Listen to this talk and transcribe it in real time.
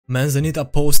Manzanita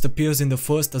post appears in the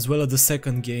first as well as the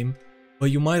second game,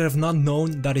 but you might have not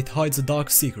known that it hides a dark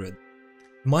secret.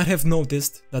 You might have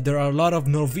noticed that there are a lot of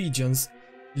Norwegians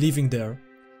living there,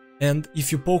 and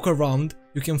if you poke around,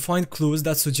 you can find clues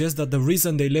that suggest that the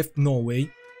reason they left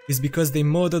Norway is because they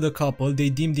murdered a couple they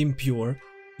deemed impure,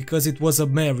 because it was a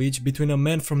marriage between a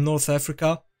man from North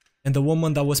Africa and a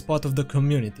woman that was part of the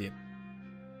community.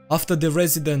 After the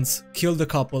residents killed the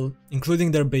couple, including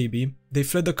their baby, they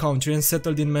fled the country and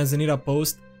settled in Manzanita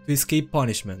Post to escape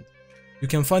punishment. You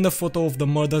can find a photo of the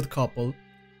murdered couple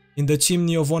in the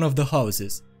chimney of one of the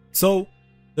houses. So,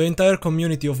 the entire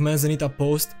community of Manzanita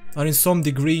Post are in some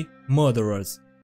degree murderers.